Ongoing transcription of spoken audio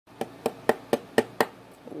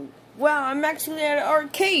Wow, I'm actually at an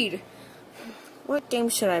arcade. What game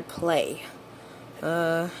should I play?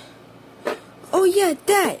 Oh yeah,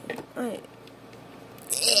 that. Alright.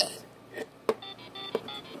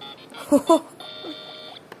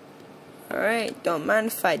 Alright, don't mind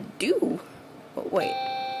if I do. Oh, wait.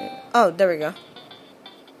 Oh, there we go.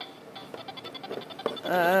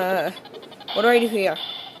 What do I do here?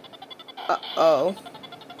 Uh-oh.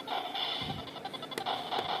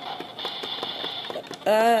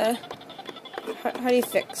 How do you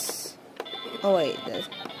fix? Oh, wait.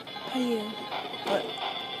 How do you...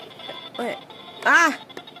 What? Ah!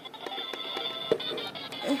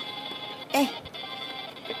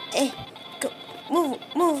 Go.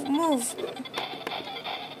 Move.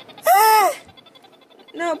 Ah!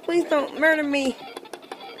 No, please don't murder me.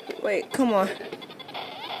 Wait, come on.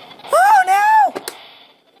 Oh, no!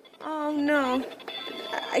 Oh, no.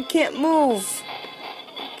 I can't move.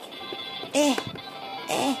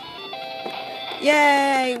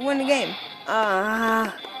 Yay, win the game.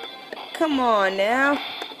 Come on now.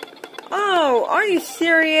 Oh, are you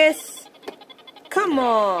serious? Come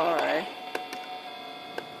on.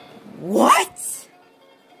 What?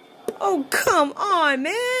 Oh, come on,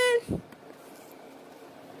 man.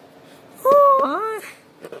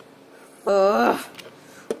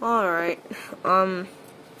 Alright.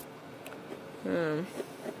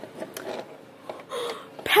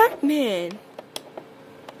 Pac-Man.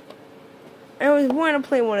 I always wanted to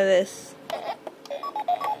play one of this.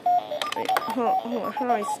 Wait, hold on. How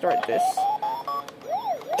do I start this?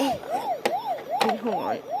 Wait, hold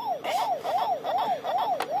on.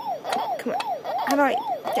 Come on. How do I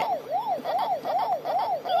get...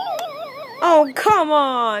 Oh, come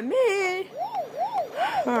on, man.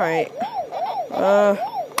 Alright.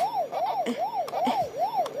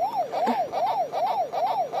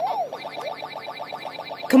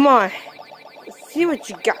 Come on. Let's see what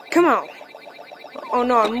you got. Come on. Oh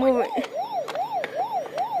no, I'm moving.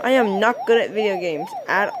 I am not good at video games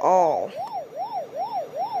at all.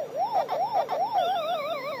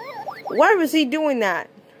 Why was he doing that?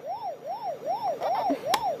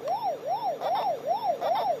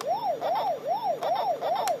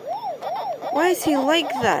 Why is he like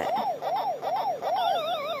that?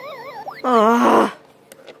 Oh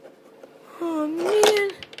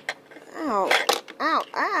man. Ow.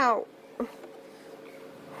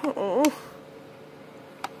 Oh.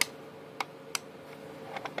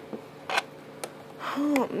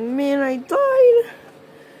 Oh man, I died.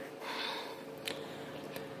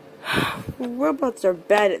 Robots are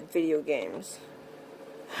bad at video games.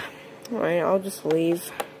 Alright, I'll just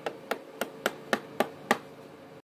leave.